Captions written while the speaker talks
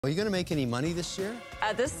Are you going to make any money this year?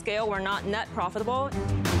 At this scale, we're not net profitable.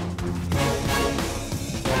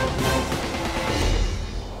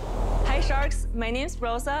 Hi, Sharks. My name's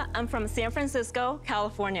Rosa. I'm from San Francisco,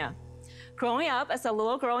 California. Growing up as a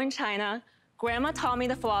little girl in China, Grandma taught me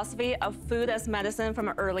the philosophy of food as medicine from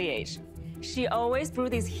an early age. She always brewed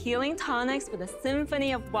these healing tonics with a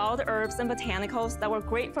symphony of wild herbs and botanicals that were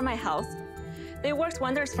great for my health. They worked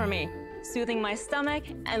wonders for me, soothing my stomach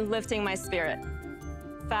and lifting my spirit.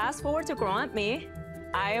 Fast forward to grown-up me,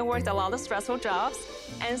 I worked a lot of stressful jobs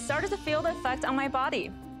and started to feel the effect on my body,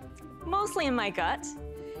 mostly in my gut.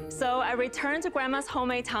 So I returned to Grandma's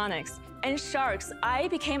homemade tonics, and Sharks, I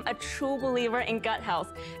became a true believer in gut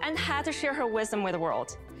health and had to share her wisdom with the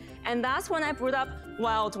world. And that's when I brewed up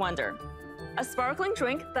Wildwonder, a sparkling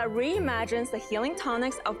drink that reimagines the healing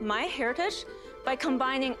tonics of my heritage by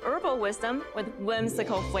combining herbal wisdom with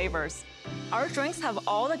whimsical flavors. Our drinks have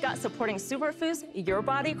all the gut-supporting superfoods your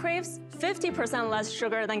body craves, 50% less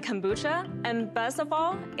sugar than kombucha, and best of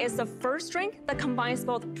all, it's the first drink that combines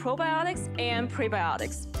both probiotics and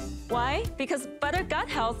prebiotics. Why? Because better gut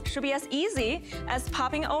health should be as easy as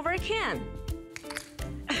popping over a can.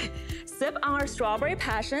 Sip on our strawberry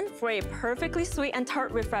passion for a perfectly sweet and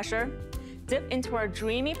tart refresher. Dip into our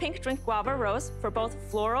dreamy pink drink guava rose for both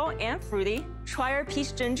floral and fruity. Try our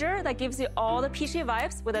peach ginger that gives you all the peachy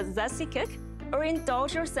vibes with a zesty kick. Or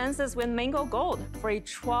indulge your senses with mango gold for a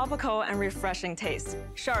tropical and refreshing taste.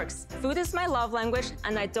 Sharks, food is my love language,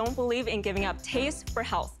 and I don't believe in giving up taste for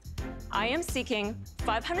health. I am seeking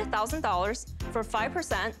 $500,000 for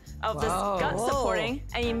 5% of this gut-supporting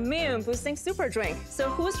and immune-boosting super drink. So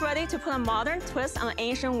who's ready to put a modern twist on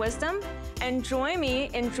ancient wisdom and join me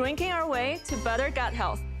in drinking our way to better gut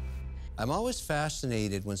health? I'm always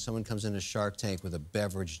fascinated when someone comes into Shark Tank with a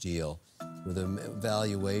beverage deal with a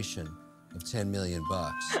valuation of $10 million,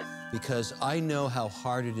 because I know how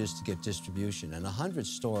hard it is to get distribution, and 100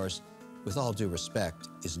 stores, with all due respect,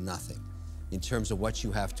 is nothing in terms of what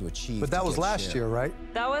you have to achieve. But that was last year, right?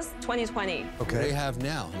 That was 2020. Okay. What do you have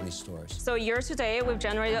now? How many stores? So year to date, we've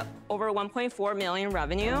generated over 1.4 million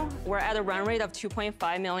revenue. We're at a run rate of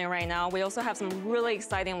 2.5 million right now. We also have some really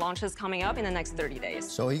exciting launches coming up in the next 30 days.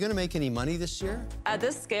 So are you going to make any money this year? At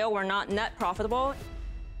this scale, we're not net profitable.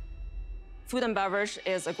 Food and beverage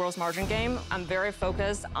is a gross margin game. I'm very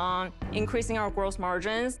focused on increasing our gross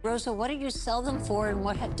margins. Rosa, what do you sell them for, and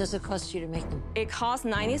what does it cost you to make them? It costs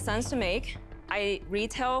 90 cents to make. I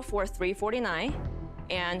retail for $3.49,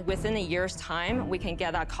 and within a year's time, we can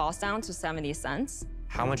get that cost down to 70 cents.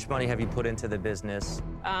 How much money have you put into the business?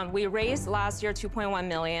 We raised last year 2.1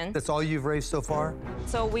 million. That's all you've raised so far?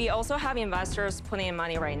 So we also have investors putting in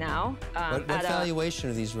money right now. What valuation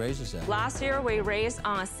are these raises at? Last year, we raised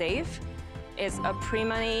on a safe. It's a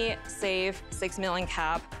pre-money safe, 6 million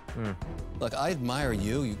cap. Look, I admire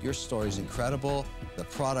you. Your story's incredible. The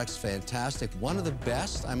product's fantastic. One of the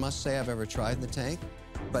best, I must say, I've ever tried in the tank.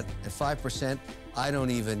 But at 5%, I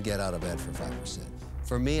don't even get out of bed for 5%.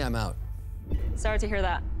 For me, I'm out. Sorry to hear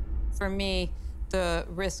that. For me, the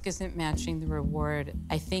risk isn't matching the reward.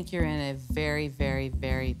 I think you're in a very, very,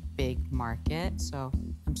 very big market, so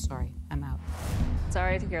I'm sorry, I'm out.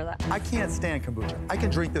 Sorry to hear that. I can't stand kombucha. I can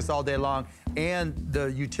drink this all day long, and the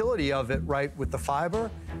utility of it, right, with the fiber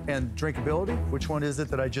and drinkability. Which one is it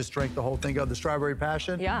that I just drank the whole thing of? The strawberry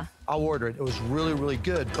passion? Yeah. I'll order it. It was really, really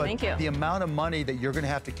good. But Thank you. The amount of money that you're gonna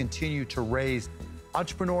have to continue to raise,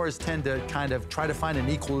 entrepreneurs tend to kind of try to find an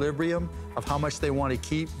equilibrium of how much they want to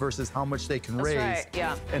keep versus how much they can raise. That's right,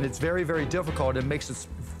 yeah. And it's very, very difficult. It makes it,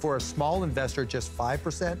 for a small investor, just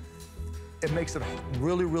 5%. It makes it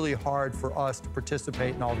really, really hard for us to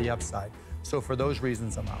participate in all the upside. So for those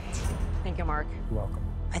reasons, I'm out. Thank you, Mark. You're welcome.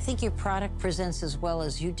 I think your product presents as well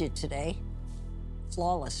as you did today.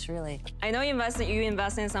 Flawless, really. I know you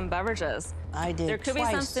invest in some beverages. I did. There could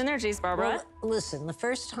twice. be some synergies, Barbara. Well, listen, the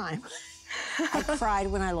first time, I cried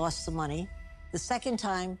when I lost the money. The second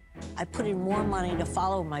time, I put in more money to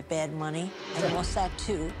follow my bad money. I lost that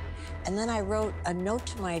too. And then I wrote a note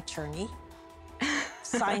to my attorney,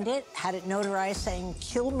 signed it, had it notarized saying,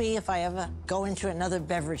 kill me if I ever go into another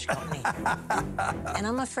beverage company. And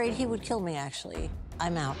I'm afraid he would kill me, actually.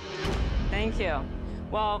 I'm out. Thank you.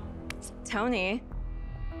 Well, Tony.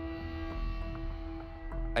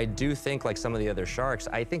 I do think, like some of the other sharks,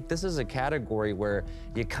 I think this is a category where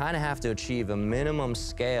you kind of have to achieve a minimum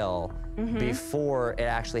scale before it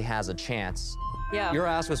actually has a chance. Yeah. Your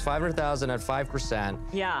ask was $500,000 at 5%.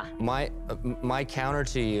 Yeah. My counter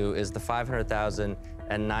to you is the $500,000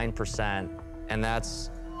 at 9%, and that's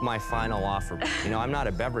my final offer. You know, I'm not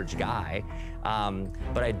a beverage guy,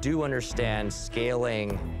 but I do understand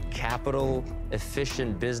scaling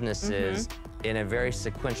capital-efficient businesses in a very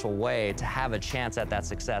sequential way to have a chance at that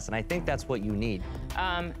success. And I think that's what you need.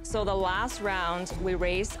 So the last round, we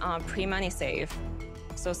raised pre-money save,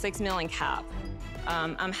 so 6 million cap.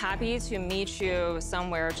 I'm happy to meet you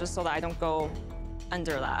somewhere just so that I don't go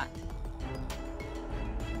under that.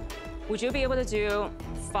 Would you be able to do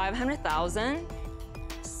 500,000,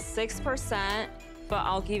 6%, but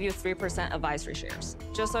I'll give you 3% advisory shares,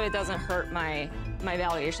 just so it doesn't hurt my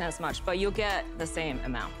valuation as much, but you'll get the same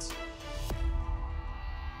amount.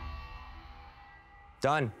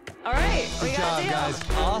 Done. All right, we Good got a job, deal.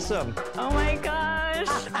 guys. Awesome. Oh my gosh,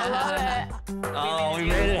 I love it. Oh, we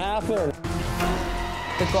made it happen.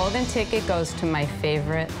 The golden ticket goes to my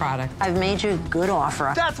favorite product. I've made you a good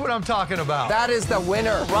offer. That's what I'm talking about. That is the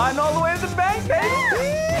winner. Riding all the way to the bank, baby.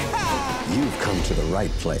 You've come to the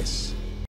right place.